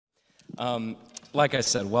Like I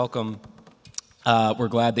said, welcome. We're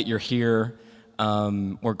glad that you're here.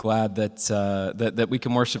 We're glad that we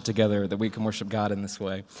can worship together, that we can worship God in this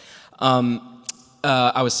way.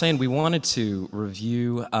 I was saying we wanted to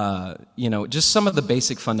review, just some of the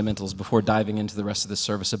basic fundamentals before diving into the rest of the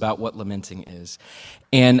service about what lamenting is.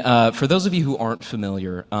 And for those of you who aren't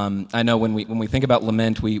familiar, I know when we think about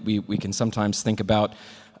lament, we can sometimes think about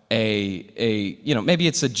maybe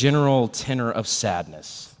it's a general tenor of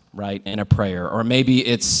sadness, right, in a prayer, or maybe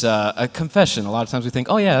it's a confession. A lot of times we think,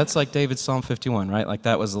 oh yeah, that's like David's Psalm 51, right? Like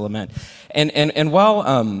that was a lament. And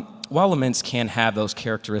while laments can have those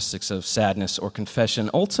characteristics of sadness or confession,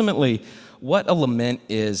 ultimately, what a lament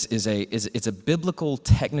is it's a biblical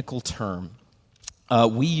technical term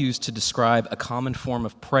we use to describe a common form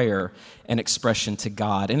of prayer and expression to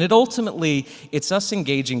God. And it's us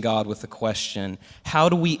engaging God with the question, how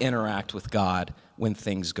do we interact with God when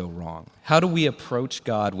things go wrong? How do we approach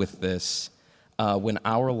God with this when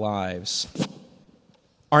our lives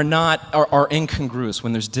are incongruous,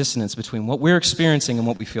 when there's dissonance between what we're experiencing and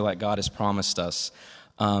what we feel like God has promised us?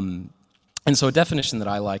 And so a definition that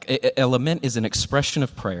I like, a lament is an expression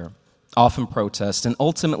of prayer, often protest, and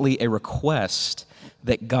ultimately a request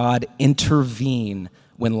that God intervene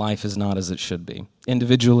when life is not as it should be.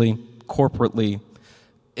 Individually, corporately,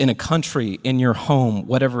 in a country, in your home,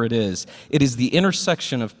 whatever it is the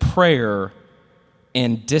intersection of prayer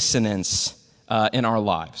and dissonance in our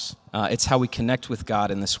lives. It's how we connect with God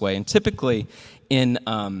in this way. And typically, in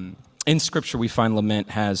Scripture, we find lament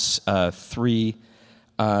has three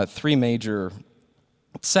major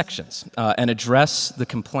sections: an address, the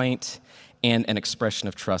complaint, and an expression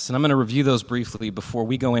of trust. And I'm going to review those briefly before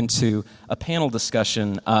we go into a panel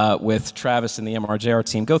discussion with Travis and the MRJR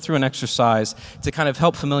team, go through an exercise to kind of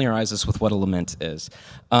help familiarize us with what a lament is.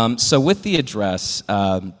 So with the address,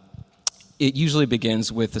 it usually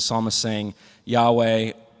begins with the psalmist saying,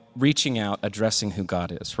 Yahweh, reaching out, addressing who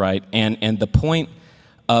God is, right? And the point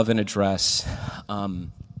of an address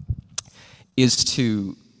is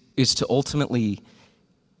to ultimately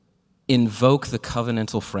invoke the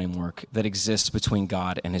covenantal framework that exists between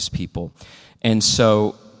God and his people. And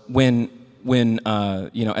so when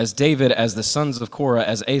as David, as the sons of Korah,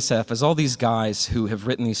 as Asaph, as all these guys who have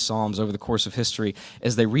written these psalms over the course of history,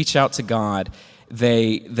 as they reach out to God,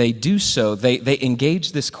 they do so. They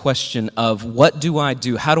engage this question of, what do I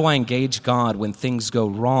do? How do I engage God when things go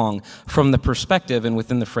wrong, from the perspective and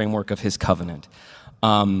within the framework of his covenant?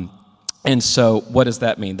 And so what does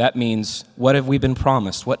that mean? That means, what have we been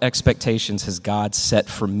promised? What expectations has God set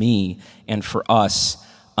for me and for us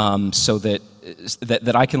so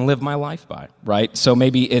that I can live my life by, right? So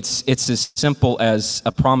maybe it's as simple as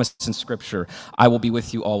a promise in Scripture: I will be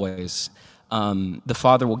with you always. The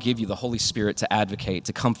Father will give you the Holy Spirit to advocate,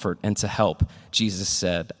 to comfort, and to help, Jesus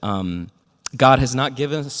said. God has not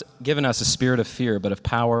given us a spirit of fear, but of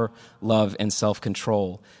power, love, and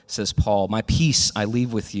self-control, says Paul. My peace I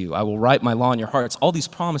leave with you. I will write my law in your hearts. All these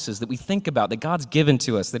promises that we think about, that God's given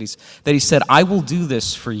to us, that he said, I will do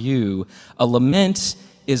this for you. A lament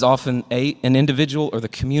is often an individual or the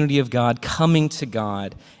community of God coming to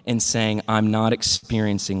God and saying, I'm not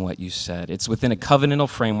experiencing what you said. It's within a covenantal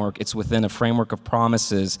framework. It's within a framework of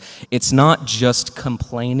promises. It's not just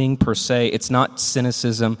complaining per se. It's not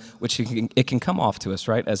cynicism, which it can come off to us,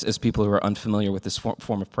 right, as people who are unfamiliar with this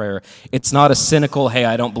form of prayer. It's not a cynical, hey,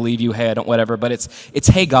 I don't believe you, hey, I don't whatever, but it's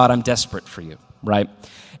hey, God, I'm desperate for you, right?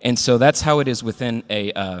 And so that's how it is within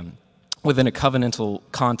a covenantal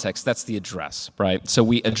context. That's the address, right? So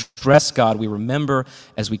we address God. We remember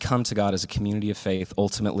as we come to God as a community of faith,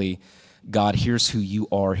 ultimately, God, here's who you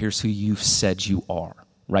are. Here's who you've said you are,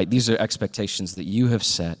 right? These are expectations that you have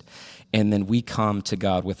set. And then we come to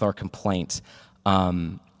God with our complaint,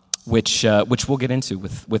 which we'll get into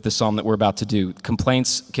with the psalm that we're about to do.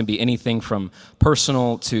 Complaints can be anything from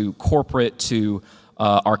personal to corporate to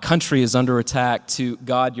our country is under attack, to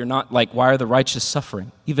God, you're not, like, why are the righteous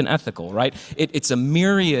suffering? Even ethical, right? It's a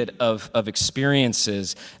myriad of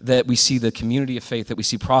experiences that we see the community of faith, that we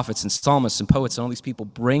see prophets and psalmists and poets and all these people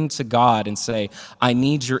bring to God and say, I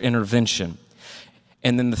need your intervention.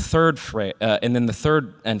 And then the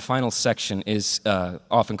third and final section is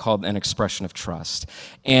often called an expression of trust.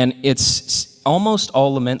 And it's almost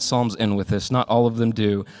all lament psalms end with this. Not all of them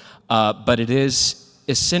do, but it is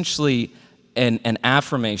essentially an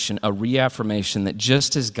affirmation, a reaffirmation that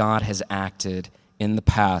just as God has acted in the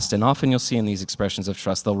past, and often you'll see in these expressions of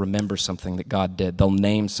trust, they'll remember something that God did. They'll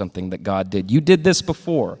name something that God did. You did this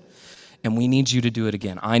before, and we need you to do it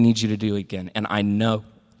again. I need you to do it again. And I know,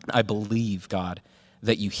 I believe, God,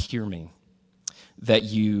 that you hear me, that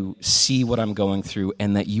you see what I'm going through,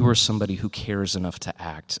 and that you are somebody who cares enough to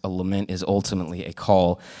act. A lament is ultimately a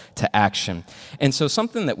call to action. And so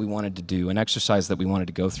something that we wanted to do, an exercise that we wanted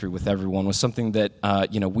to go through with everyone, was something that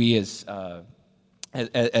we as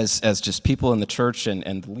just people in the church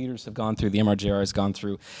and the leaders have gone through, the MRJR has gone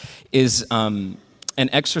through, is an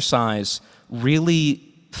exercise really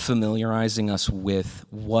familiarizing us with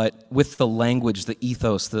the language, the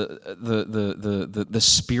ethos, the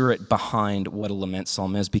spirit behind what a lament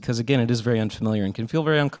psalm is, because again, it is very unfamiliar and can feel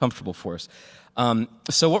very uncomfortable for us.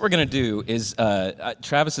 So what we're going to do is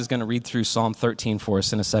Travis is going to read through Psalm 13 for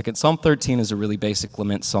us in a second. Psalm 13 is a really basic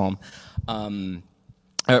lament psalm,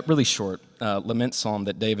 really short lament psalm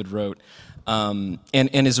that David wrote. And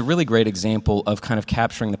is a really great example of kind of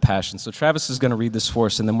capturing the passion. So Travis is going to read this for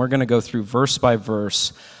us, and then we're going to go through verse by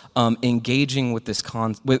verse, engaging with this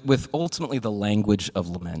with ultimately the language of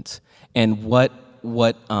lament and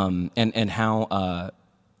and how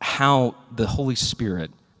the Holy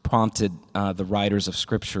Spirit prompted the writers of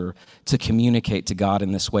Scripture to communicate to God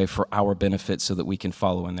in this way for our benefit, so that we can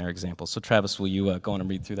follow in their example. So Travis, will you go on and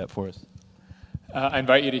read through that for us? I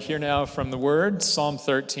invite you to hear now from the Word, Psalm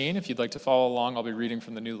 13. If you'd like to follow along, I'll be reading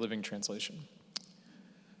from the New Living Translation.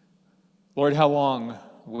 Lord, how long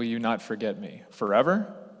will you not forget me?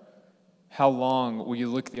 Forever? How long will you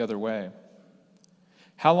look the other way?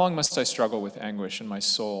 How long must I struggle with anguish in my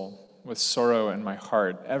soul, with sorrow in my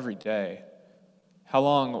heart every day? How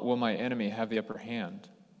long will my enemy have the upper hand?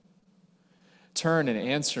 Turn and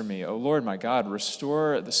answer me, O Lord my God.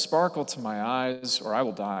 Restore the sparkle to my eyes, or I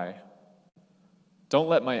will die. Don't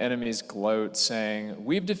let my enemies gloat, saying,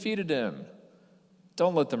 "We've defeated him."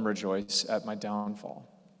 Don't let them rejoice at my downfall.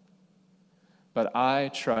 But I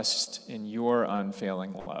trust in your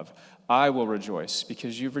unfailing love. I will rejoice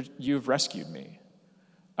because you've rescued me.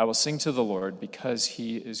 I will sing to the Lord because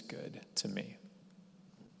he is good to me.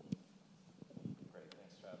 Great,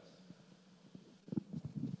 thanks,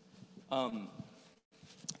 Travis.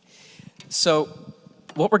 So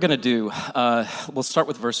what we're going to do, we'll start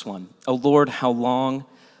with verse 1. O Lord, how long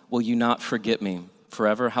will you not forget me?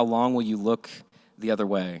 Forever? How long will you look the other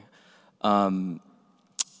way? And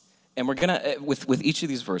we're going to, with each of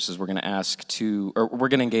these verses, we're going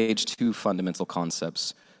to engage two fundamental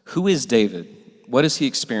concepts. Who is David? What is he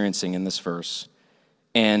experiencing in this verse?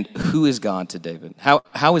 And who is God to David?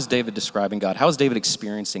 How is David describing God? How is David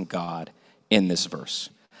experiencing God in this verse?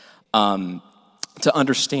 To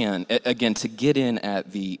understand, again, to get in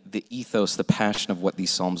at the ethos, the passion of what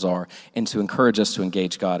these psalms are, and to encourage us to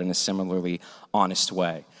engage God in a similarly honest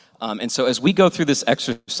way. And so as we go through this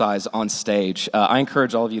exercise on stage, I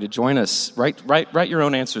encourage all of you to join us, write your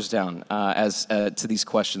own answers down to these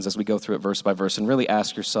questions as we go through it verse by verse, and really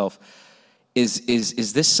ask yourself,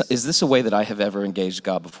 is this a way that I have ever engaged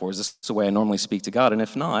God before? Is this the way I normally speak to God? And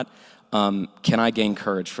if not, can I gain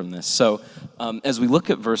courage from this? So as we look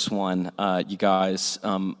at verse 1, you guys,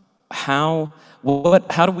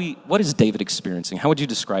 what is David experiencing? How would you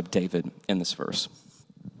describe David in this verse?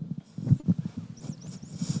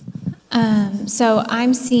 So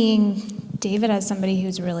I'm seeing David as somebody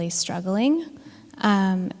who's really struggling.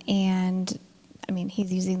 And I mean,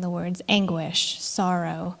 he's using the words anguish,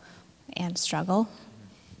 sorrow, and struggle.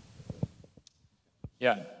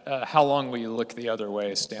 Yeah, how long will you look the other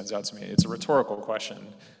way stands out to me. It's a rhetorical question,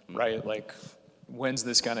 right? Like, when's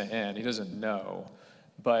this going to end? He doesn't know.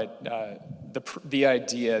 But the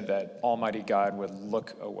idea that Almighty God would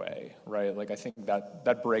look away, right? Like, I think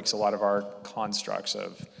that breaks a lot of our constructs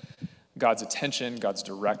of God's attention, God's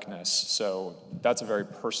directness. So that's a very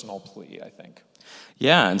personal plea, I think.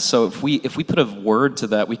 Yeah, and so if we put a word to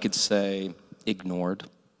that, we could say ignored.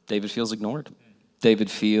 David feels ignored. David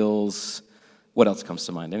feels... What else comes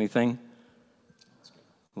to mind? Anything?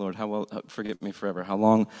 Lord, forget me forever. How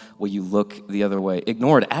long will you look the other way?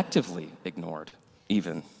 Ignored, actively ignored,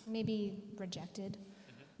 even. Maybe rejected.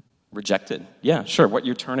 Rejected. Yeah, sure. What,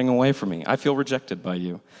 you're turning away from me. I feel rejected by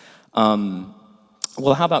you.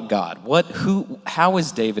 Well, how about God? How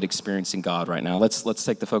is David experiencing God right now? Let's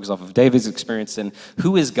take the focus off of David's experience, and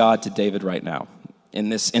who is God to David right now?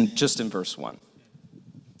 Just in verse 1.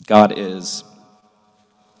 God is...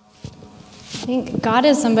 I think God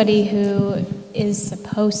is somebody who is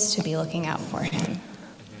supposed to be looking out for him.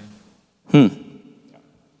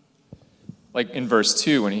 Like in verse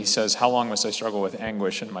 2, when he says, how long must I struggle with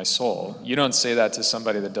anguish in my soul? You don't say that to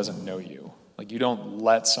somebody that doesn't know you. Like, you don't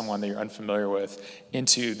let someone that you're unfamiliar with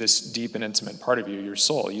into this deep and intimate part of you, your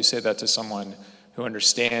soul. You say that to someone who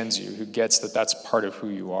understands you, who gets that that's part of who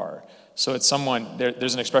you are. So it's someone,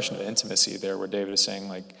 there's an expression of intimacy there where David is saying,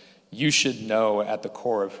 like, you should know at the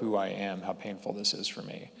core of who I am how painful this is for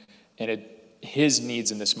me. And his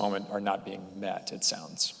needs in this moment are not being met, it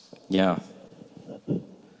sounds. Yeah.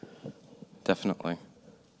 Definitely.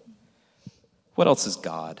 What else is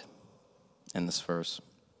God in this verse?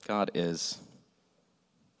 God is.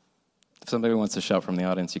 If somebody wants to shout from the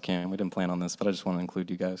audience, you can. We didn't plan on this, but I just want to include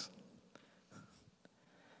you guys.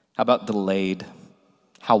 How about delayed?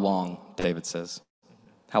 How long, David says.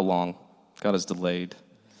 How long? God is delayed.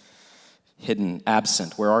 Hidden,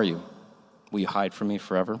 absent. Where are you? Will you hide from me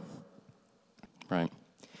forever? Right.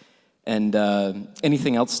 And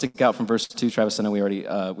anything else stick out from verse 2? Travis, I know we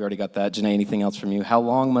already got that. Janae, anything else from you? How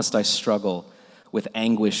long must I struggle with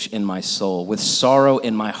anguish in my soul, with sorrow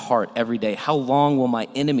in my heart every day? How long will my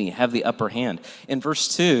enemy have the upper hand? In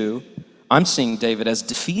verse 2, I'm seeing David as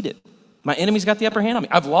defeated. My enemy's got the upper hand on me.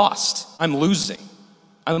 I've lost. I'm losing.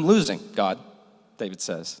 I'm losing, God, David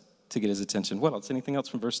says, to get his attention. What else? Anything else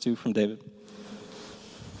from verse 2 from David?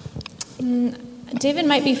 David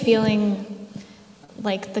might be feeling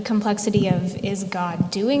like the complexity of, is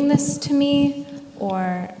God doing this to me?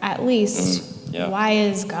 Or at least, why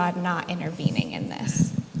is God not intervening in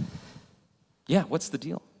this? Yeah, what's the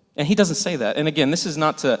deal? And he doesn't say that. And again, this is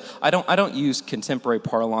not to, I don't use contemporary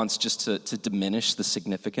parlance just to diminish the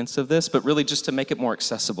significance of this, but really just to make it more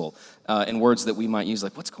accessible in words that we might use,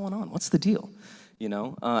 like, what's going on? What's the deal? You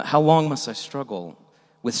know, how long must I struggle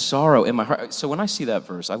with sorrow in my heart? So when I see that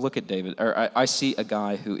verse, I look at David, or I see a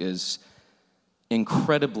guy who is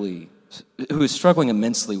who is struggling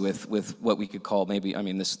immensely with what we could call maybe, I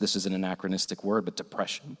mean, this is an anachronistic word, but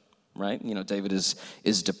depression, right? You know, David is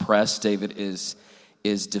depressed. David is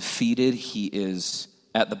defeated. He is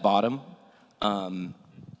at the bottom.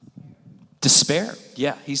 Despair.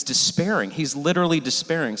 Yeah, he's despairing. He's literally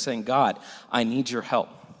despairing, saying, God, I need your help.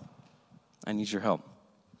 I need your help.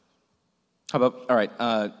 How about, all right,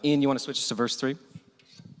 Ian, you want to switch us to verse 3?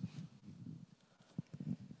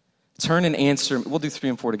 Turn and answer, we'll do 3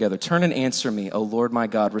 and 4 together. Turn and answer me, O Lord my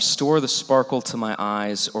God. Restore the sparkle to my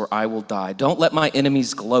eyes, or I will die. Don't let my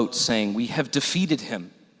enemies gloat, saying, we have defeated him.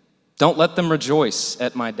 Don't let them rejoice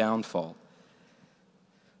at my downfall.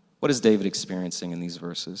 What is David experiencing in these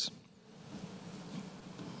verses?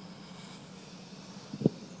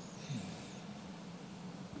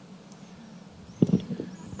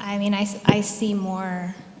 I mean, I see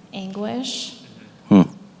more anguish.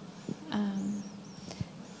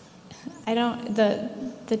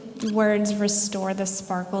 The words restore the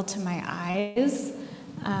sparkle to my eyes.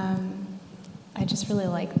 I just really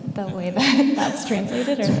like the way that that's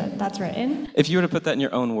translated or that's written. If you were to put that in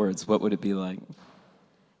your own words, what would it be like?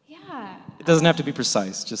 Yeah. It doesn't have to be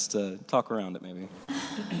precise, just talk around it maybe.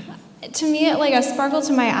 To me, like a sparkle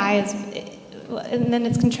to my eyes, and then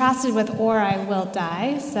it's contrasted with or I will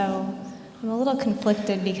die, so I'm a little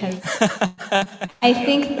conflicted because I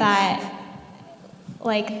think that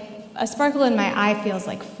like a sparkle in my eye feels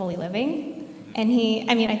like fully living, and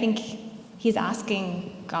I think he's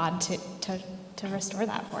asking God to restore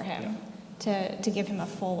that for him, to give him a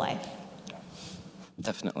full life.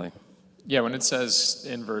 Definitely. Yeah, when it says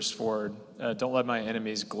in verse 4, don't let my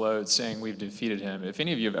enemies gloat, saying we've defeated him. If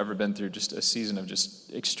any of you have ever been through just a season of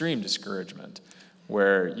just extreme discouragement,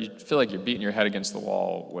 where you feel like you're beating your head against the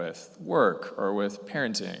wall with work or with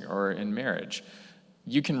parenting or in marriage,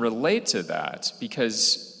 you can relate to that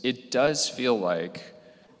because it does feel like,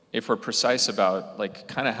 if we're precise about like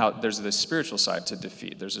kind of how there's this spiritual side to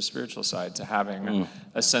defeat, there's a spiritual side to having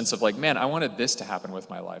a sense of like, man, I wanted this to happen with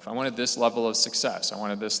my life. I wanted this level of success. I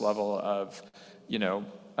wanted this level of,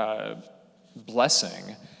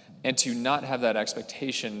 blessing. And to not have that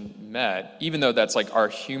expectation met, even though that's like our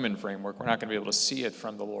human framework, we're not going to be able to see it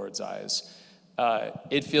from the Lord's eyes.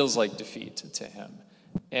 It feels like defeat to him.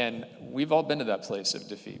 And we've all been to that place of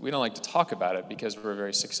defeat. We don't like to talk about it because we're a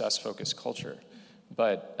very success-focused culture.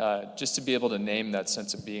 But just to be able to name that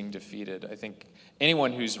sense of being defeated, I think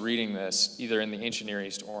anyone who's reading this, either in the ancient Near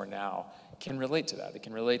East or now, can relate to that. They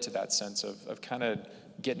can relate to that sense of kind of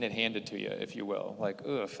getting it handed to you, if you will. Like,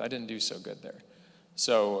 oof, I didn't do so good there.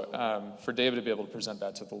 So for David to be able to present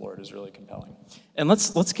that to the Lord is really compelling. And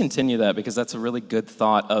let's continue that, because that's a really good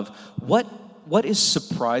thought of what is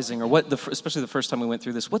surprising, or especially the first time we went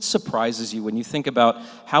through this, what surprises you when you think about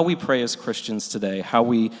how we pray as Christians today, how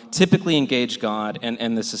we typically engage God,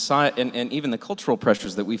 and the society, and even the cultural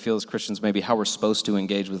pressures that we feel as Christians, maybe how we're supposed to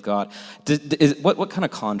engage with God. What kind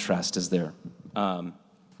of contrast is there?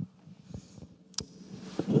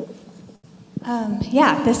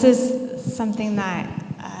 This is something that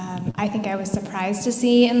I think I was surprised to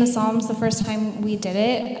see in the Psalms the first time we did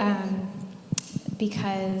it,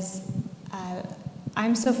 because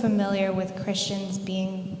I'm so familiar with Christians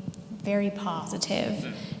being very positive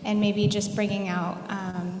and maybe just bringing out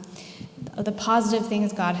the positive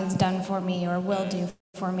things God has done for me or will do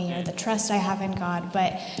for me, or the trust I have in God.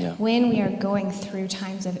 But when we are going through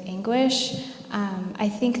times of anguish, I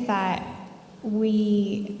think that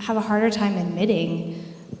we have a harder time admitting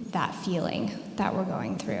that feeling that we're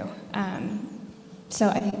going through. So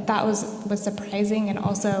I think that was surprising, and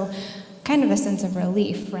also kind of a sense of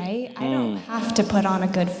relief, right? I don't have to put on a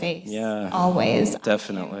good face always.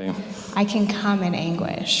 Definitely. I can come in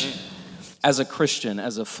anguish. As a Christian,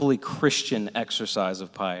 as a fully Christian exercise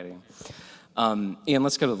of piety. Ian,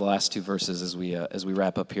 let's go to the last two verses as we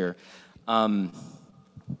wrap up here.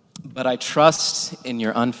 But I trust in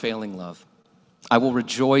your unfailing love. I will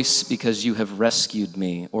rejoice because you have rescued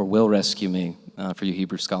me, or will rescue me, for you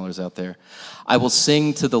Hebrew scholars out there. I will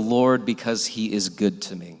sing to the Lord because he is good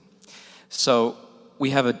to me. So we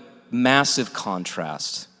have a massive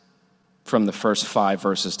contrast from the first 5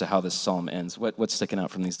 verses to how this psalm ends. What's sticking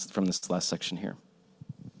out from this last section here?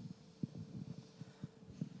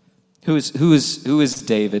 Who is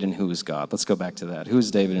David and who is God? Let's go back to that. Who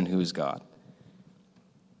is David and who is God?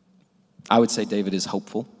 I would say David is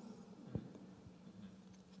hopeful.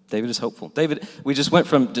 David is hopeful. David, we just went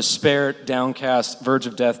from despair, downcast, verge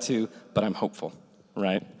of death to, but I'm hopeful,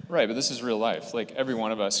 right? Right, but this is real life. Like, every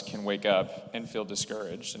one of us can wake up and feel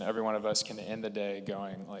discouraged, and every one of us can end the day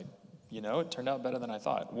going, like, it turned out better than I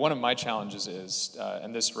thought. One of my challenges is,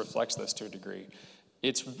 and this reflects this to a degree,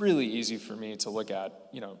 it's really easy for me to look at,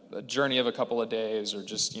 a journey of a couple of days, or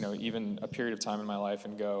just, even a period of time in my life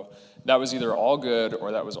and go, that was either all good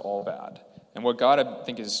or that was all bad. And what God, I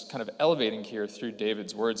think, is kind of elevating here through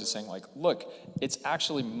David's words is saying, like, look, it's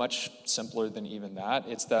actually much simpler than even that.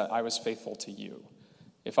 It's that I was faithful to you.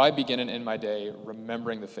 If I begin and end my day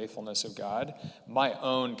remembering the faithfulness of God, my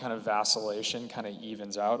own kind of vacillation kind of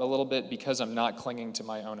evens out a little bit, because I'm not clinging to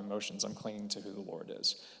my own emotions. I'm clinging to who the Lord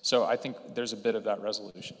is. So I think there's a bit of that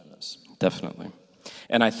resolution in this. Definitely.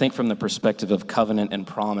 And I think from the perspective of covenant and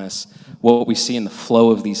promise, what we see in the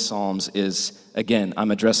flow of these psalms is, again,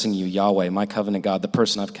 I'm addressing you, Yahweh, my covenant God, the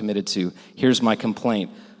person I've committed to. Here's my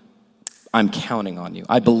complaint. I'm counting on you.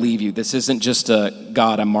 I believe you. This isn't just a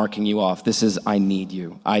God, I'm marking you off. This is, I need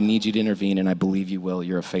you. I need you to intervene, and I believe you will.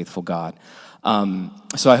 You're a faithful God.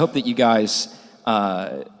 So I hope that you guys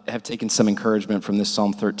have taken some encouragement from this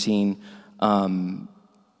Psalm 13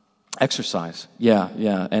 exercise. Yeah.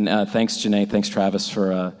 And thanks, Janae. Thanks, Travis,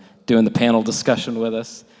 for doing the panel discussion with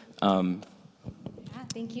us. Thank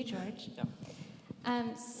you, George. Yeah.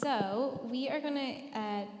 So we are going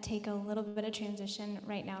to take a little bit of transition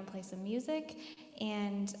right now and play some music.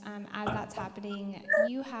 And as that's happening,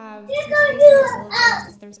 you have some space in the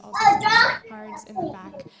bulletins. There's also some cards in the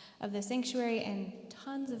back of the sanctuary and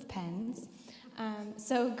tons of pens.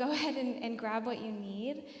 So go ahead and grab what you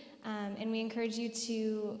need. And we encourage you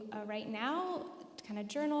to, right now, kind of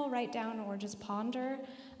journal, write down, or just ponder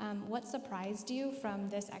what surprised you from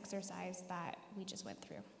this exercise that we just went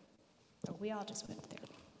through. That we all just went through.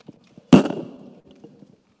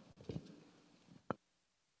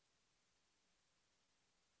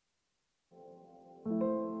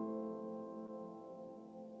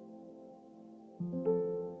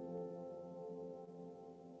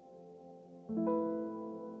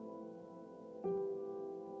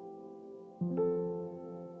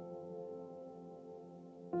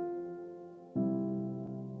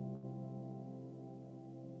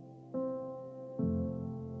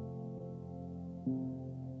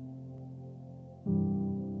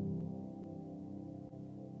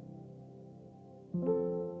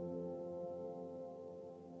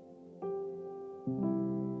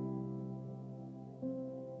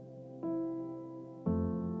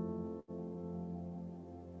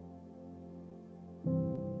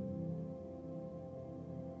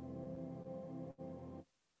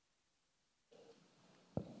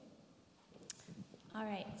 All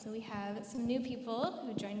right, so we have some new people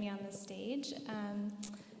who joined me on the stage.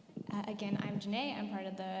 Again, I'm Janae. I'm part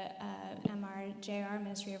of the MRJR,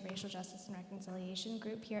 Ministry of Racial Justice and Reconciliation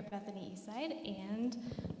group here at Bethany Eastside. And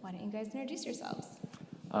why don't you guys introduce yourselves?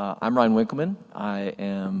 I'm Ryan Winkleman. I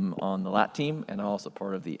am on the LAT team, and I'm also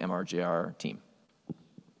part of the MRJR team.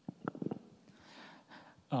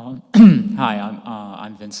 Hi,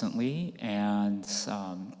 I'm Vincent Lee, and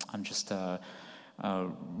I'm just a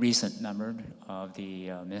recent member of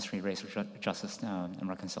the Ministry of Racial Justice and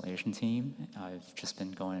Reconciliation team. I've just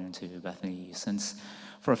been going to Bethany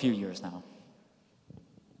for a few years now.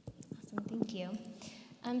 Awesome, thank you.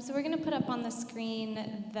 So we're going to put up on the screen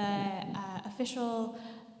the official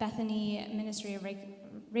Bethany Ministry of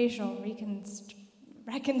Racial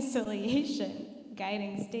Reconciliation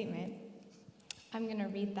guiding statement. I'm going to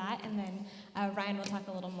read that, and then Ryan will talk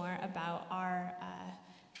a little more about our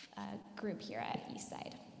group here at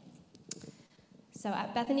Eastside. So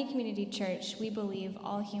at Bethany Community Church, we believe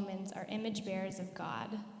all humans are image bearers of God,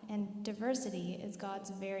 and diversity is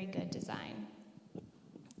God's very good design.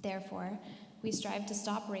 Therefore, we strive to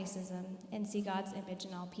stop racism and see God's image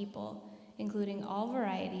in all people, including all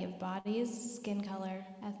variety of bodies, skin color,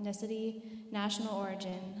 ethnicity, national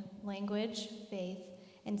origin, language, faith,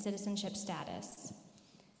 and citizenship status.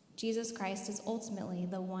 Jesus Christ is ultimately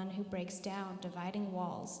the one who breaks down dividing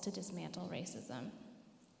walls to dismantle racism.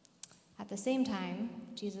 At the same time,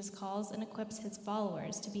 Jesus calls and equips his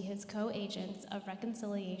followers to be his co-agents of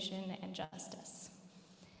reconciliation and justice.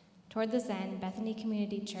 Toward this end, Bethany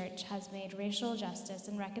Community Church has made racial justice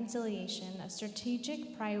and reconciliation a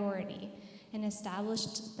strategic priority and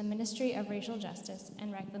established the Ministry of Racial Justice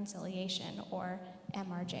and Reconciliation, or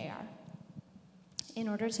MRJR, in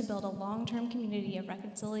order to build a long-term community of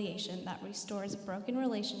reconciliation that restores broken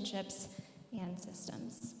relationships and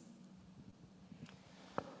systems.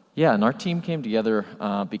 Yeah, and our team came together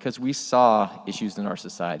because we saw issues in our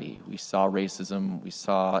society. We saw racism, we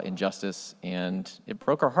saw injustice, and it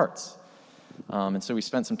broke our hearts. And so we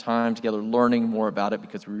spent some time together learning more about it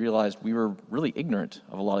because we realized we were really ignorant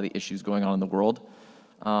of a lot of the issues going on in the world.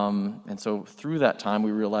 And so through that time,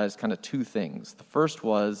 we realized kind of two things. The first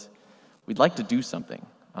was we'd like to do something.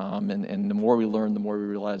 And the more we learned, the more we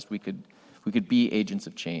realized we could be agents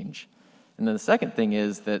of change. And then the second thing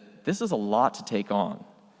is that this is a lot to take on.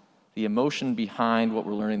 The emotion behind what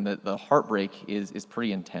we're learning, the heartbreak is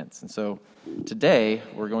pretty intense. And so today,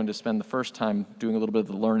 we're going to spend the first time doing a little bit of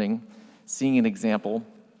the learning, seeing an example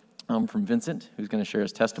from Vincent, who's going to share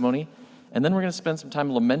his testimony. And then we're going to spend some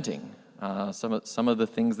time lamenting some of the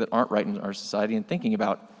things that aren't right in our society and thinking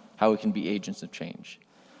about how we can be agents of change.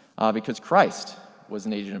 Because Christ was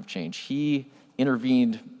an agent of change. He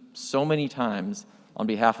intervened so many times on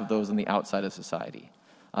behalf of those on the outside of society.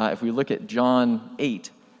 If we look at John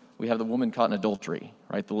 8, we have the woman caught in adultery,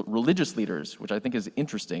 right? The religious leaders, which I think is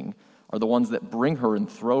interesting, are the ones that bring her and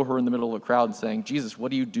throw her in the middle of a crowd saying, Jesus,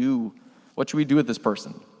 what do you do? What should we do with this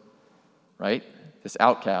person, right? This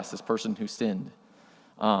outcast, this person who sinned,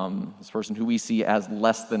 this person who we see as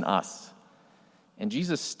less than us. And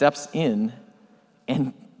Jesus steps in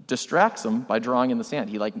and distracts them by drawing in the sand.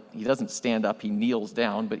 He doesn't stand up, he kneels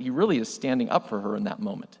down, but he really is standing up for her in that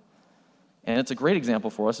moment. And it's a great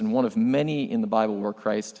example for us, and one of many in the Bible where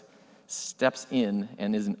Christ steps in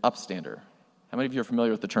and is an upstander. How many of you are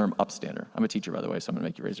familiar with the term upstander? I'm a teacher, by the way, so I'm going to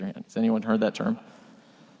make you raise your hand. Has anyone heard that term?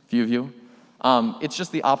 A few of you? It's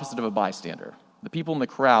just the opposite of a bystander. The people in the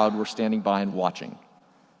crowd were standing by and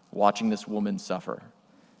watching this woman suffer.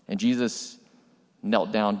 And Jesus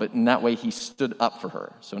knelt down, but in that way he stood up for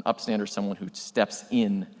her. So an upstander is someone who steps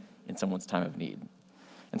in someone's time of need.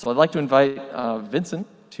 And so I'd like to invite Vincent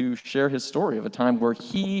to share his story of a time where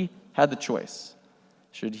he had the choice.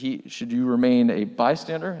 Should you remain a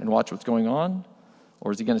bystander and watch what's going on,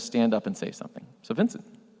 or is he going to stand up and say something? So Vincent,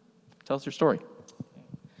 tell us your story.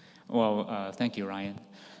 Well, thank you, Ryan.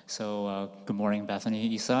 So good morning, Bethany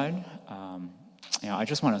Eastside. I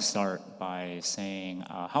just want to start by saying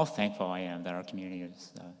how thankful I am that our community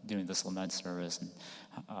is doing this lament service, and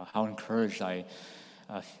how encouraged I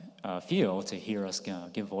feel to hear us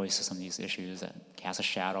give voice to some of these issues that cast a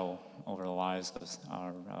shadow over the lives of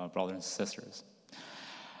our brothers and sisters.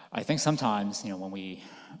 I think sometimes, when we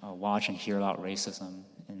watch and hear about racism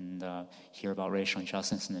and hear about racial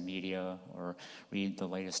injustice in the media or read the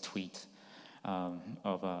latest tweet of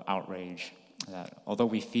outrage, that although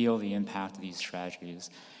we feel the impact of these tragedies,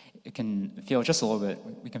 we can feel just a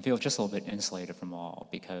little bit insulated from all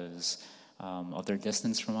because of their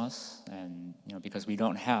distance from us, and because we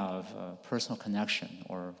don't have a personal connection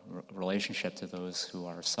or relationship to those who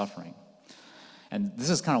are suffering. And this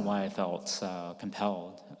is kind of why I felt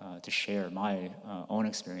compelled to share my own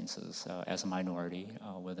experiences as a minority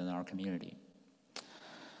within our community.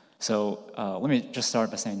 So let me just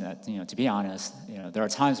start by saying that, to be honest, there are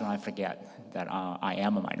times when I forget that I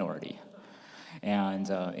am a minority. And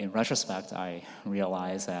in retrospect, I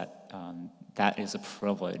realize that that is a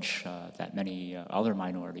privilege that many other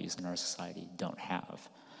minorities in our society don't have.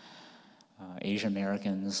 Asian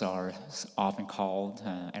Americans are often called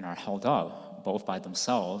and are held up, both by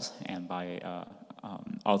themselves and by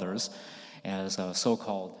others, as a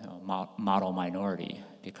so-called model minority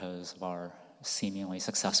because of our seemingly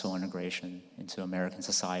successful integration into American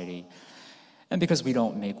society, and because we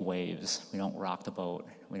don't make waves, we don't rock the boat,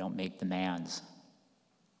 we don't make demands.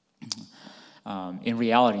 In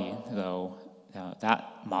reality, though,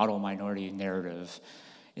 that model minority narrative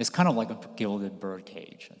is kind of like a gilded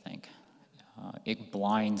birdcage, I think. It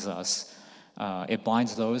blinds us It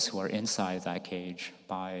blinds those who are inside that cage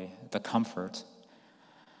by the comfort,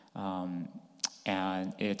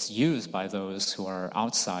 and it's used by those who are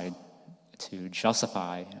outside to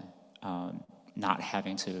justify not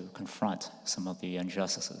having to confront some of the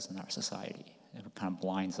injustices in our society. It kind of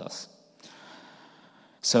blinds us.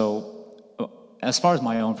 So, as far as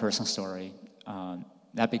my own personal story,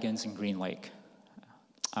 that begins in Green Lake.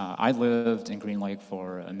 I lived in Green Lake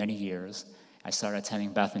for many years. I started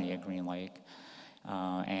attending Bethany at Green Lake.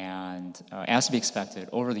 And as to be expected,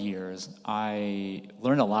 over the years, I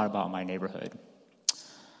learned a lot about my neighborhood.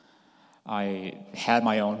 I had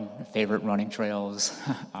my own favorite running trails,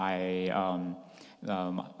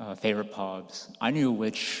 favorite pubs. I knew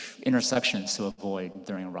which intersections to avoid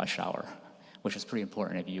during rush hour, which is pretty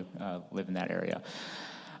important if you live in that area.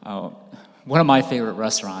 One of my favorite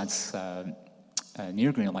restaurants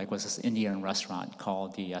near Green Lake was this Indian restaurant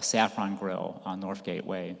called the Saffron Grill on North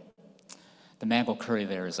Gateway. The mango curry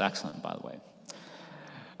there is excellent, by the way.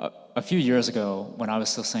 A few years ago, when I was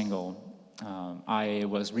still single, I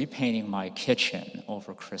was repainting my kitchen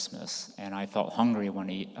over Christmas, and I felt hungry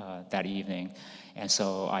that evening, and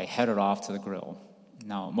so I headed off to the grill.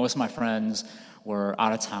 Now, most of my friends were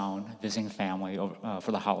out of town visiting family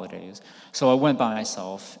for the holidays, so I went by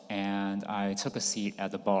myself, and I took a seat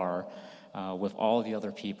at the bar with all the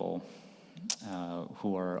other people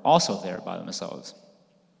who were also there by themselves.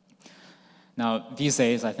 Now, these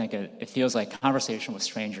days, I think it feels like conversation with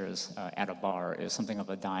strangers at a bar is something of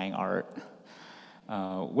a dying art.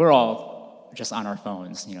 We're all just on our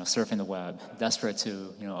phones, surfing the web, desperate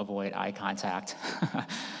to, avoid eye contact.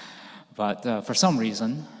 But for some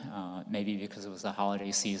reason, maybe because it was the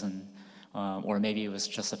holiday season, or maybe it was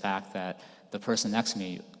just the fact that the person next to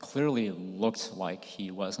me clearly looked like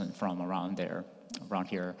he wasn't from around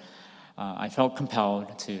here, I felt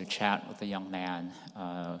compelled to chat with the young man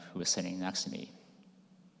who was sitting next to me.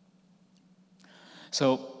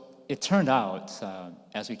 So it turned out,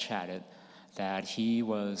 as we chatted, that he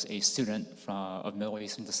was a student of Middle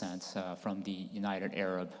Eastern descent from the United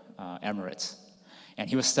Arab Emirates. And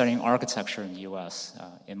he was studying architecture in the U.S.,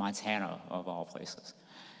 in Montana, of all places.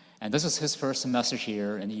 And this was his first semester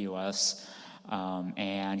here in the U.S.,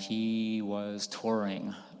 and he was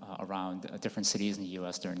touring around different cities in the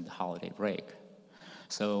U.S. during the holiday break.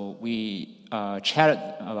 So we chatted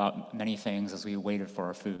about many things as we waited for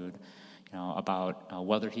our food, about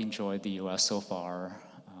whether he enjoyed the U.S. so far,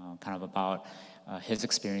 kind of about his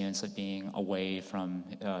experience of being away from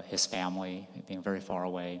his family, being very far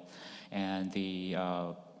away, and the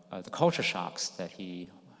culture shocks that he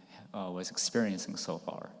was experiencing so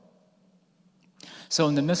far. So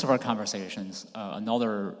in the midst of our conversations,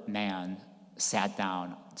 another man sat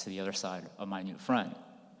down to the other side of my new friend.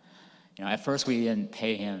 At first we didn't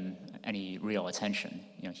pay him any real attention.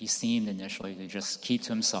 He seemed initially to just keep to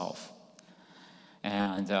himself.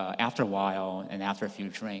 And after a while, and after a few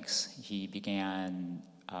drinks, he began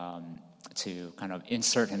to kind of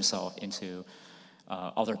insert himself into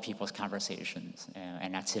other people's conversations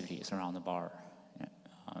and activities around the bar.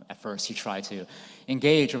 At first, he tried to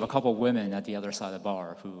engage with a couple of women at the other side of the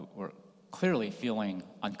bar who were clearly feeling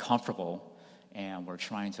uncomfortable and were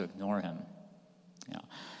trying to ignore him.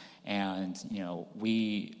 And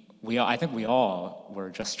I think we all were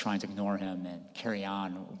just trying to ignore him and carry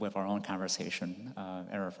on with our own conversation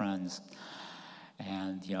and our friends.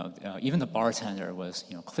 And even the bartender was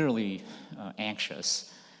clearly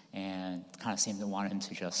anxious and kind of seemed to want him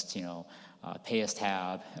to just pay his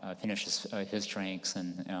tab, finish his drinks,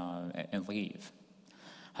 and leave.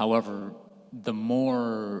 However, the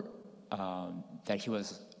more that he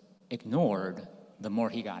was ignored, the more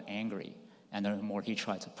he got angry, and the more he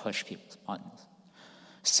tried to push people's buttons.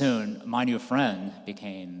 Soon, my new friend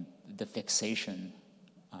became the fixation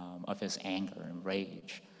of his anger and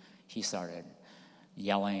rage. He started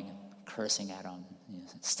yelling, cursing at him.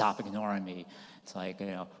 Stop ignoring me. It's like,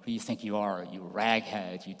 who do you think you are? You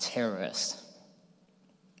raghead, you terrorist.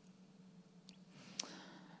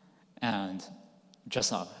 And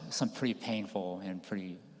just some pretty painful and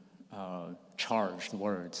pretty charged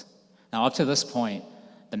words. Now, up to this point,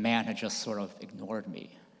 the man had just sort of ignored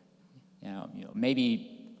me.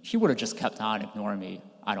 Maybe he would have just kept on ignoring me.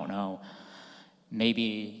 I don't know.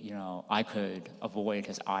 Maybe, I could avoid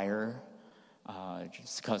his ire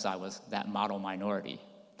just because I was that model minority,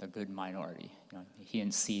 the good minority. He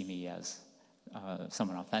didn't see me as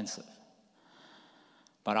someone offensive.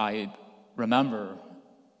 But I remember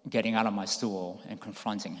getting out of my stool and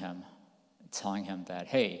confronting him, telling him that,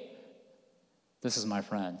 hey, this is my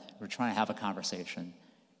friend. We're trying to have a conversation.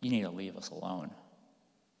 You need to leave us alone.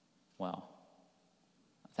 Well,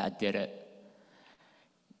 that did it.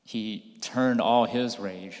 he turned all his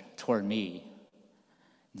rage toward me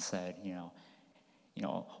and said,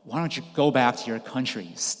 why don't you go back to your country,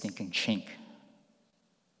 you stinking chink?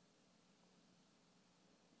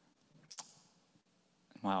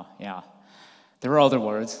 Well, yeah, there are other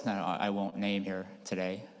words that I won't name here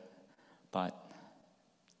today, but,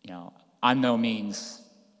 I'm no means,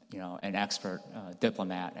 an expert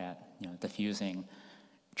diplomat at, diffusing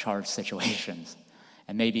charged situations.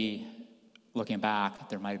 And maybe looking back,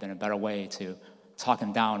 there might have been a better way to talk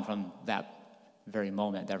him down from that very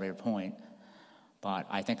moment, that very point. But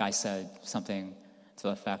I think I said something to the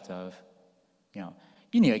effect of, you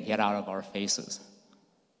need to get out of our faces.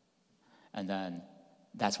 And then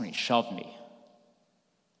that's when he shoved me.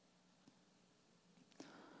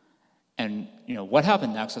 And, what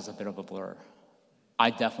happened next was a bit of a blur. I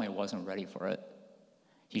definitely wasn't ready for it.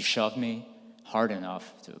 He shoved me hard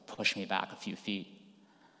enough to push me back a few feet.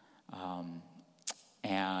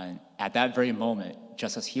 And at that very moment,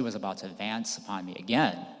 just as he was about to advance upon me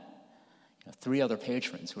again, 3 other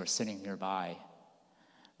patrons who were sitting nearby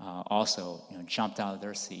also jumped out of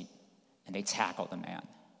their seat and they tackled the man.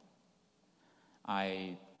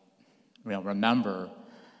 I remember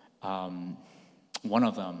one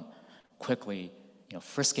of them quickly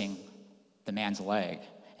frisking the man's leg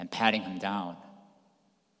and patting him down.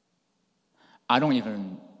 It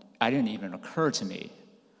didn't even occur to me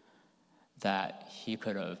that he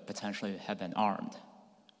could have potentially have been armed,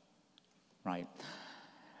 right?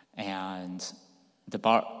 And the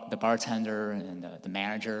bartender and the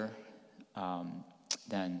manager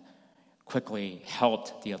then quickly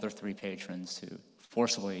helped the other 3 patrons to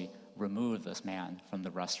forcibly remove this man from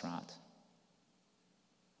the restaurant.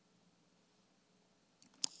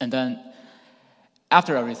 And then,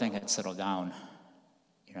 after everything had settled down,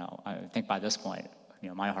 I think by this point,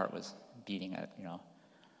 my heart was beating at,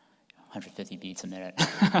 150 beats a minute.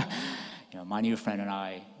 My new friend and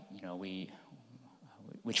I, we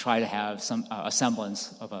try to have a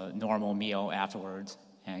semblance of a normal meal afterwards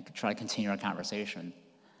and try to continue our conversation.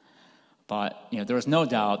 But, there was no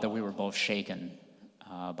doubt that we were both shaken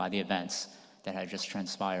by the events that had just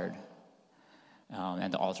transpired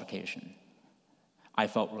and the altercation. I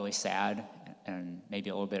felt really sad and maybe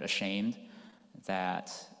a little bit ashamed that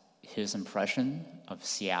his impression of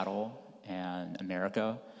Seattle and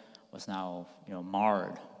America was now,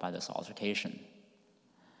 marred by this altercation.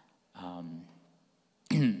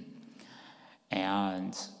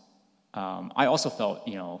 And I also felt,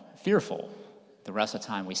 fearful the rest of the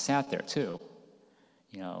time we sat there too.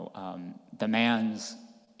 The man's,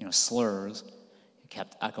 slurs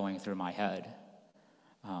kept echoing through my head.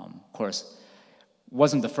 Of course,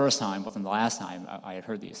 wasn't the first time, wasn't the last time I had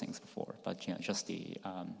heard these things before, but just the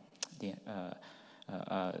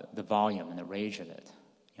volume and the rage of it.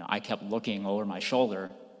 I kept looking over my shoulder,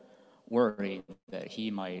 worried that he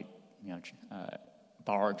might,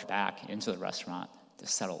 barge back into the restaurant to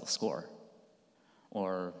settle the score,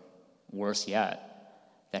 or worse yet,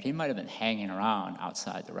 that he might have been hanging around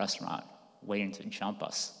outside the restaurant, waiting to jump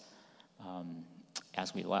us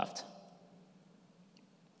as we left.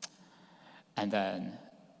 And then,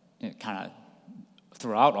 kind of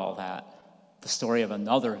throughout all that, the story of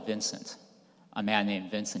another Vincent, a man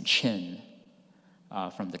named Vincent Chin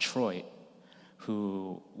from Detroit,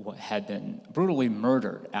 who had been brutally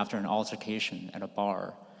murdered after an altercation at a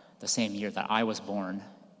bar the same year that I was born,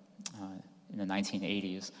 in the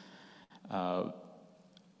 1980s,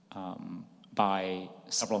 by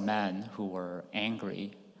several men who were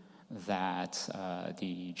angry that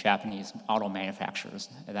the Japanese auto manufacturers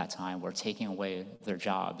at that time were taking away their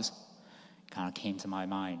jobs. Kind of came to my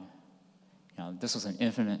mind. This was an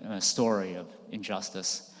infinite story of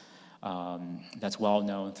injustice that's well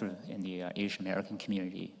known in the Asian American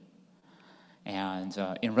community. And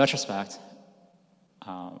in retrospect,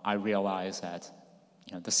 I realized that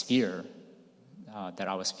this fear that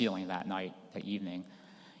I was feeling that night, that evening,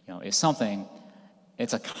 is something.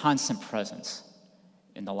 It's a constant presence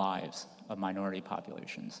in the lives of minority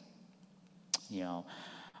populations.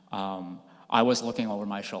 I was looking over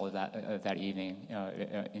my shoulder that evening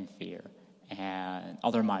in fear, and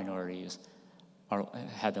other minorities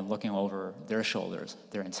have been looking over their shoulders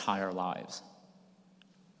their entire lives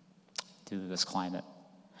due to this climate.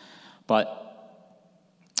 But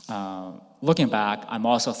looking back, I'm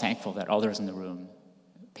also thankful that others in the room,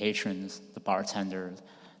 patrons, the bartenders,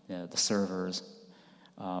 the servers,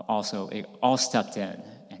 also all stepped in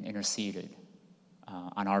and interceded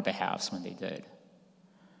on our behalfs when they did.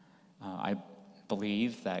 I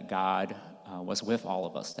believe that God was with all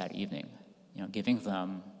of us that evening, giving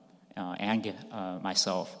them and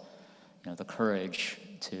myself, the courage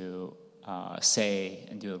to say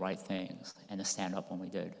and do the right things and to stand up when we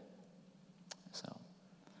did. So.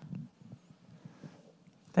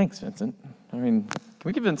 Thanks, Vincent. I mean, can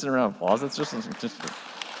we give Vincent a round of applause? That's just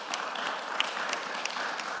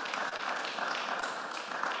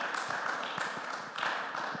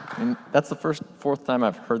I mean, that's the fourth time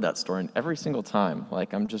I've heard that story, and every single time,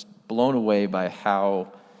 like, I'm just blown away by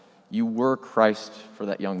how you were Christ for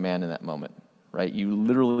that young man in that moment, right? You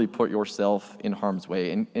literally put yourself in harm's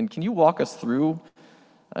way. And can you walk us through,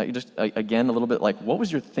 again, a little bit, like, what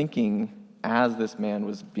was your thinking as this man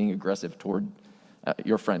was being aggressive toward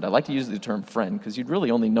your friend? I like to use the term friend, because you'd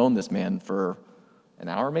really only known this man for an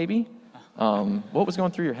hour, maybe? What was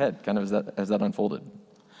going through your head, kind of, as that unfolded?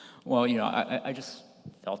 Well, I just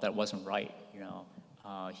felt that wasn't right,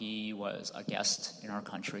 He was a guest in our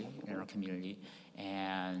country, in our community,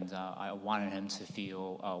 and I wanted him to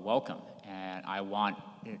feel welcome, and I want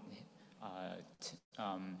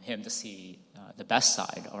him to see the best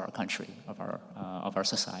side of our country, of our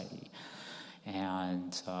society.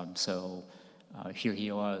 And so here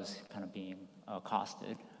he was, kind of being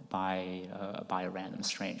accosted by a random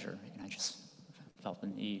stranger, and I just felt the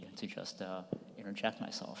need to just interject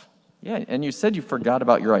myself. Yeah, and you said you forgot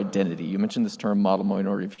about your identity. You mentioned this term model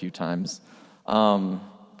minority a few times. Kind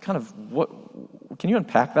of can you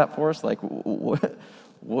unpack that for us? Like,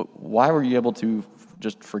 why were you able to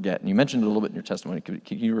just forget? And you mentioned it a little bit in your testimony. Can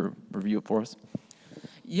you review it for us?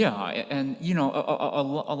 Yeah, and a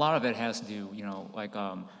lot of it has to do,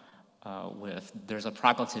 with there's a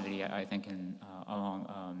proclivity, I think,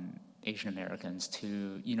 among Asian Americans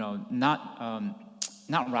to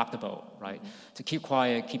not rock the boat, right? To keep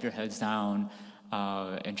quiet, keep your heads down,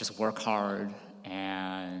 and just work hard,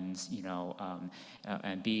 and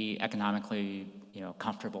and be economically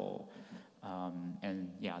comfortable, and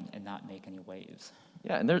not make any waves.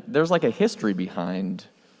 Yeah, and there's like a history behind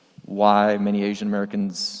why many Asian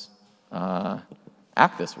Americans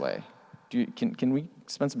act this way. Can we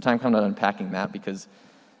spend some time kind of unpacking that, because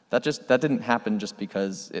that didn't happen just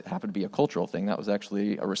because it happened to be a cultural thing. That was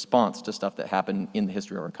actually a response to stuff that happened in the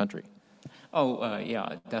history of our country. Oh,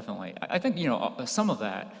 yeah, definitely. I think, some of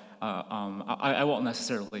that, I won't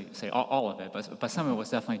necessarily say all of it, but some of it was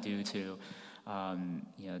definitely due to,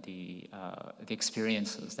 the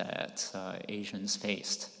experiences that Asians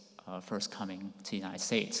faced first coming to the United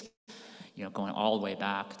States, going all the way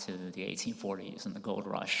back to the 1840s and the gold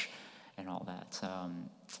rush and all that.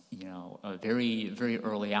 Very, very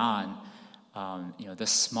early on,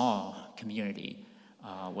 this small community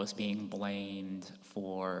was being blamed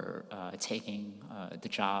for taking the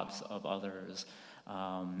jobs of others,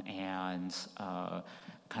 and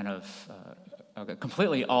kind of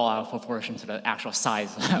completely all out of proportion to the actual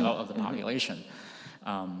size of the population.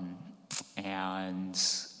 And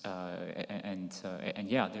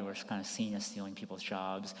yeah, they were kind of seen as stealing people's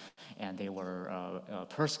jobs, and they were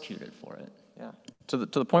persecuted for it. Yeah, to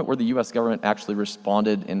the point where the U.S. government actually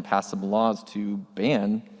responded and passed some laws to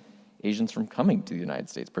ban Asians from coming to the United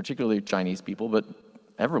States, particularly Chinese people, but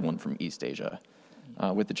everyone from East Asia,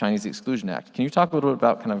 with the Chinese Exclusion Act. Can you talk a little bit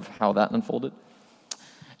about kind of how that unfolded?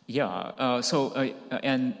 Yeah.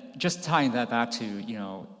 And just tying that back to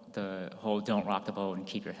the whole "don't rock the boat and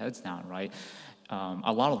keep your heads down," right?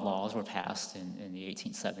 A lot of laws were passed in the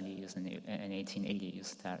 1870s and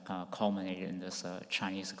 1880s that kind of culminated in this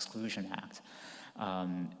Chinese Exclusion Act.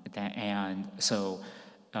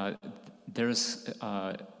 There's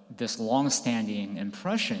this long-standing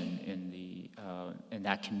impression in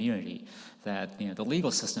that community that the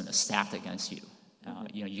legal system is stacked against you.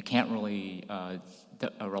 You can't really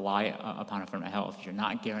rely upon affirmative health. You're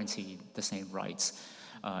not guaranteed the same rights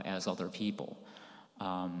as other people.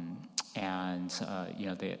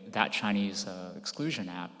 That Chinese Exclusion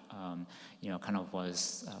Act, kind of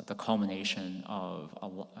was the culmination of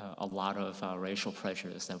a lot of racial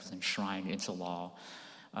prejudice that was enshrined into law,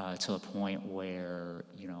 to the point where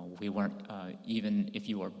we weren't, even if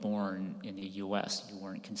you were born in the U.S., you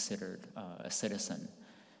weren't considered a citizen.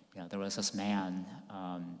 There was this man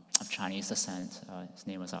of Chinese descent. His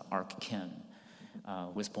name was Ark Kim.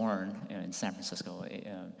 Was born in San Francisco,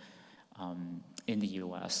 in the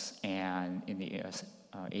U.S. and in the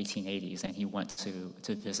 1880s, and he went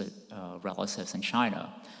to visit relatives in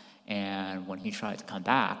China. And when he tried to come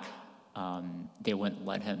back, they wouldn't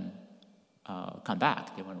let him come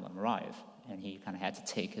back. They wouldn't let him arrive, and he kind of had to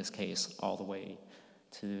take his case all the way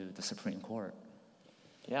to the Supreme Court.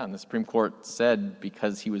 Yeah, and the Supreme Court said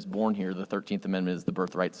because he was born here, the 13th Amendment is the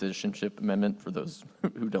Birthright Citizenship Amendment, for those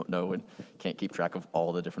who don't know and can't keep track of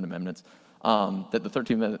all the different amendments, that the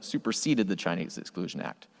 13th Amendment superseded the Chinese Exclusion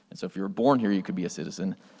Act. And so if you were born here, you could be a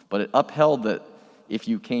citizen. But it upheld that if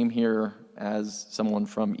you came here as someone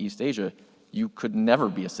from East Asia, you could never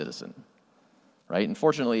be a citizen, right?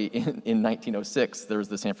 Unfortunately, in 1906, there was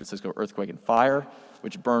the San Francisco earthquake and fire,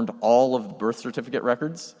 which burned all of the birth certificate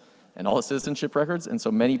records and all the citizenship records. And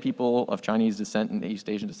so many people of Chinese descent and East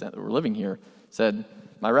Asian descent that were living here said,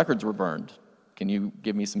 my records were burned. Can you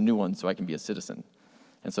give me some new ones so I can be a citizen?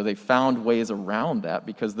 And so they found ways around that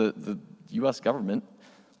because the U.S. government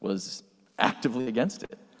was actively against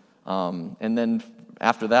it. And then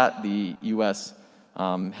after that, the U.S.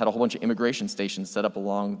 Had a whole bunch of immigration stations set up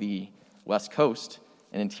along the West Coast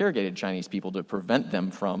and interrogated Chinese people to prevent them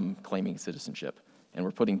from claiming citizenship. And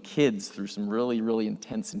we're putting kids through some really, really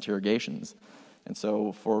intense interrogations. And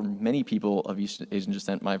so for many people of East Asian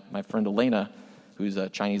descent, my friend Elena, who's a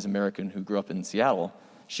Chinese American who grew up in Seattle,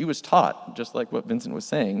 she was taught, just like what Vincent was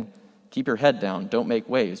saying, keep your head down, don't make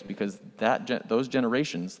waves, because those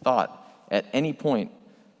generations thought at any point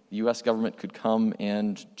the U.S. government could come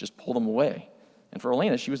and just pull them away. And for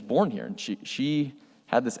Elena, she was born here, and she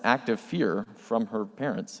had this active fear from her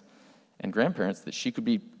parents and grandparents that she could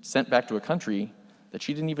be sent back to a country that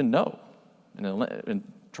she didn't even know, in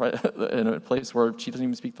a place where she doesn't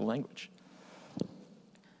even speak the language.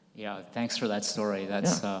 Yeah, thanks for that story.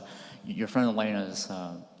 That's your friend Elena's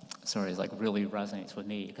story really resonates with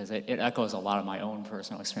me because it echoes a lot of my own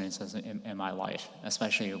personal experiences in my life,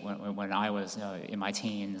 especially when I was in my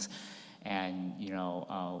teens and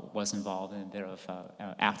was involved in a bit of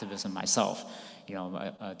activism myself.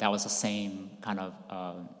 That was the same kind of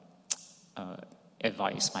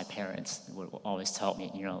advice my parents would always tell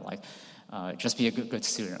me. Just be a good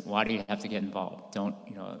student. Why do you have to get involved? Don't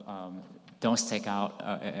stick out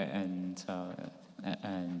and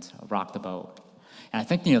rock the boat. And I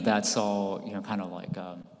think that's all kind of like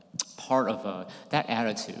part of that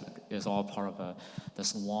attitude is all part of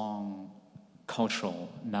this long cultural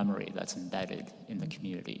memory that's embedded in the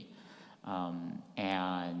community,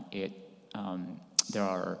 and it's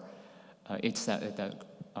that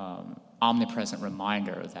omnipresent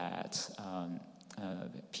reminder that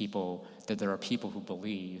there are people who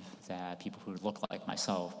believe that people who look like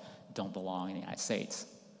myself don't belong in the United States.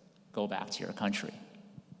 Go back to your country.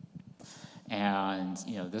 And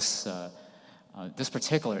this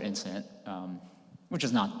particular incident, which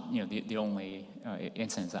is not the only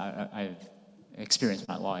incident I've experienced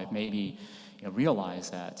in my life, made me realize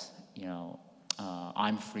that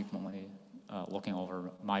I'm frequently looking over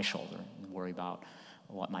my shoulder and worry about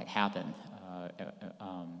what might happen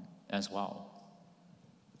as well.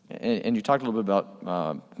 And you talked a little bit about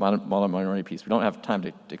modern minority peace. We don't have time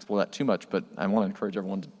to explore that too much, but I want to encourage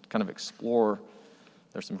everyone to kind of explore.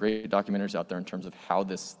 There's some great documentaries out there in terms of how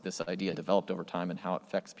this idea developed over time and how it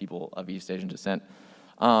affects people of East Asian descent.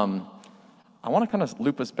 I want to kind of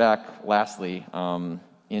loop us back, lastly,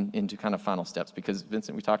 into kind of final steps, because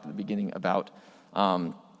Vincent, we talked at the beginning about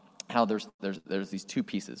how there's these two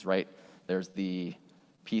pieces, right? There's the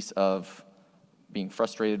piece of being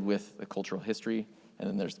frustrated with the cultural history, and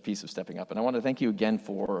then there's the piece of stepping up. And I want to thank you again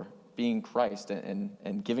for being Christ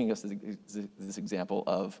and giving us this example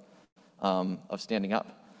of standing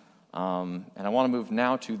up. And I want to move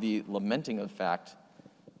now to the lamenting of the fact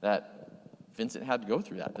that Vincent had to go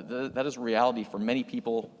through that. That is reality for many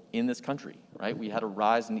people in this country, right? We had a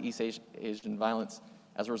rise in East Asian violence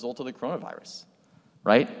as a result of the coronavirus,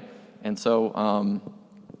 right? And so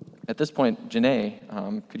at this point,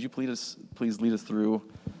 Janae, could you please lead us through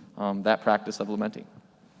that practice of lamenting?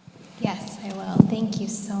 Yes, I will. Thank you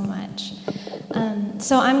so much.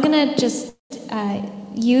 So I'm going to just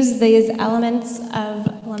use these elements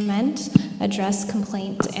of lament, address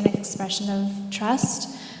complaint, and expression of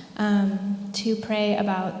trust to pray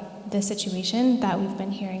about the situation that we've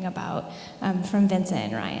been hearing about from Vincent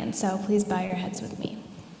and Ryan. So please bow your heads with me.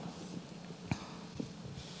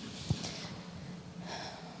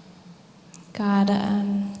 God,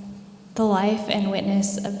 the life and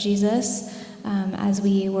witness of Jesus, as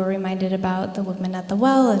we were reminded about the woman at the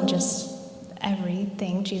well and just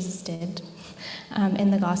everything Jesus did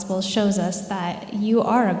in the Gospels, shows us that you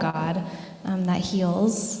are a God that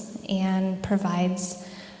heals and provides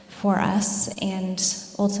for us and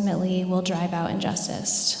ultimately will drive out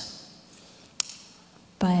injustice.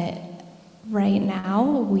 But right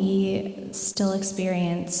now, we still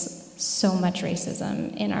experience so much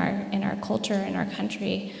racism in our culture, in our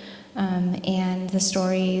country, and the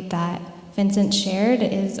story that Vincent shared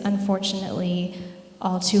is unfortunately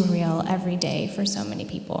all too real every day for so many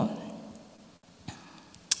people.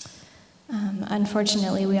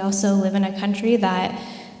 Unfortunately, we also live in a country that,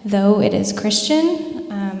 though it is Christian,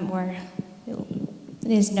 or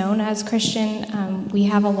it is known as Christian, we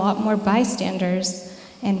have a lot more bystanders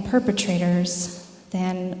and perpetrators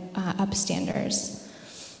than upstanders.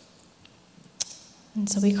 And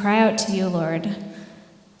so we cry out to you, Lord,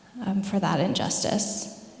 for that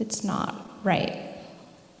injustice. It's not right.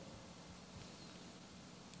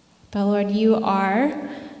 But Lord, you are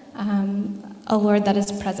a Lord that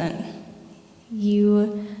is present.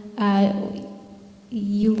 You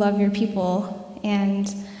love your people,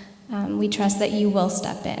 and we trust that you will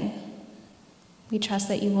step in. We trust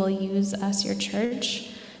that you will use us, your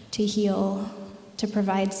church, to heal, to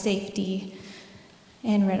provide safety,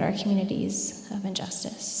 and rid our communities of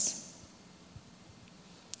injustice.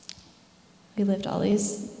 We lift all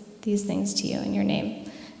these things to you in your name.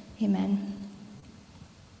 Amen.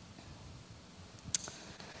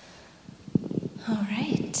 All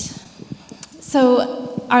right.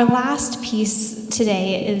 So our last piece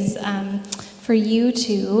today is for you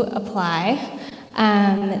to apply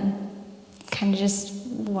kind of just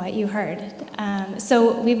what you heard.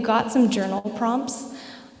 So we've got some journal prompts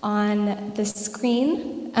on the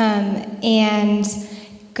screen, and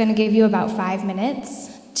going to give you about 5 minutes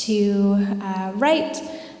to write,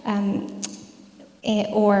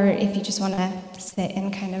 or if you just want to sit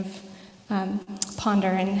and kind of ponder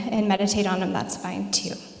and meditate on them, that's fine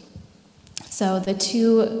too. So the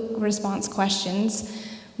 2 response questions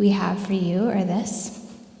we have for you are this.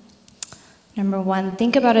 Number 1,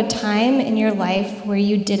 think about a time in your life where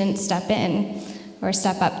you didn't step in or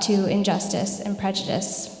step up to injustice and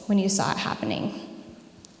prejudice when you saw it happening.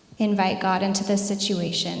 Invite God into this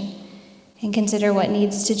situation and consider what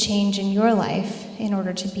needs to change in your life in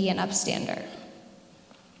order to be an upstander.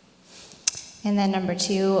 And then number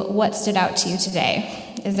 2, what stood out to you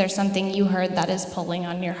today? Is there something you heard that is pulling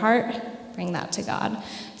on your heart? Bring that to God.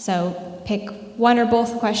 So pick one or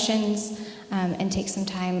both questions and take some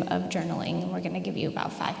time of journaling. And we're going to give you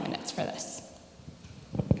about 5 minutes for this.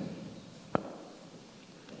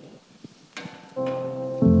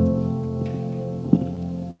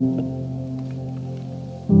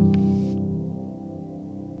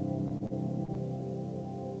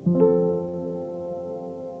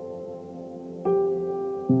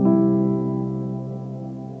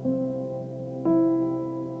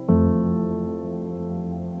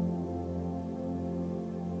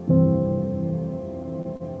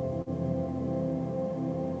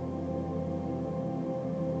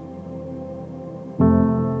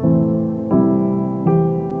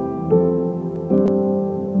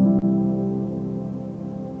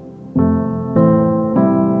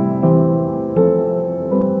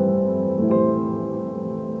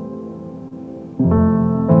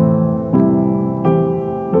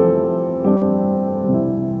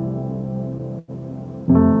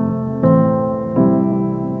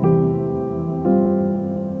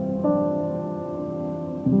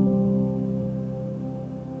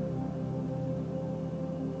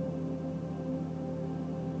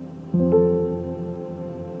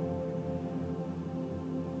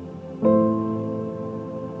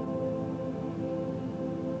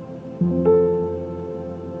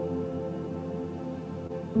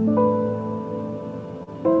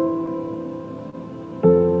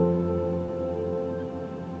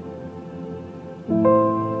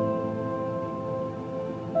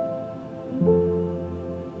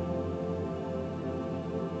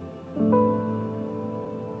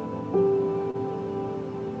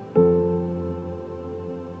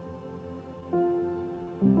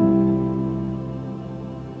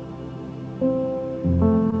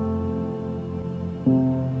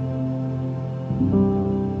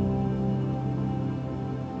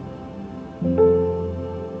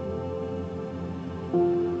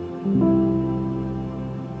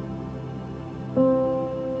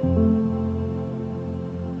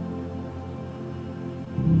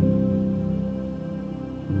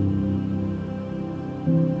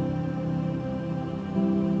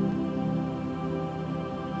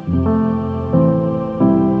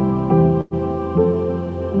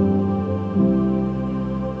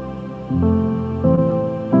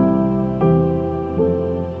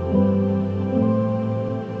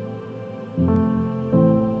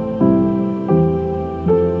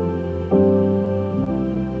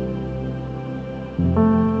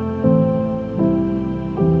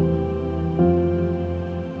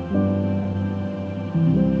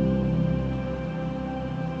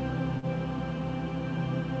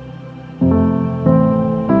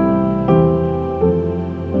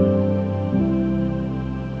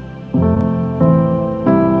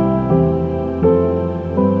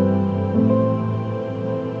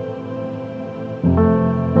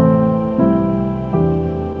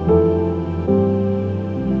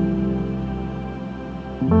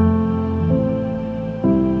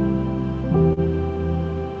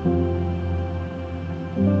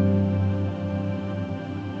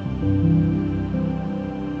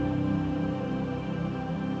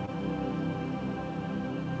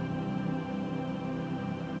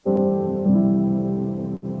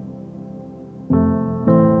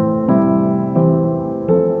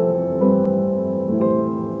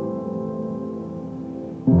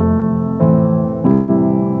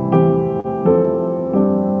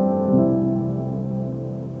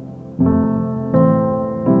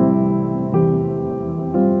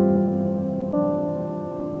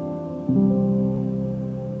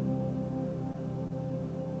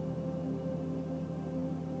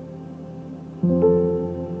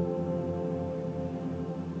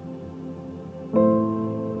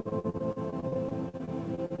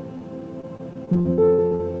 you.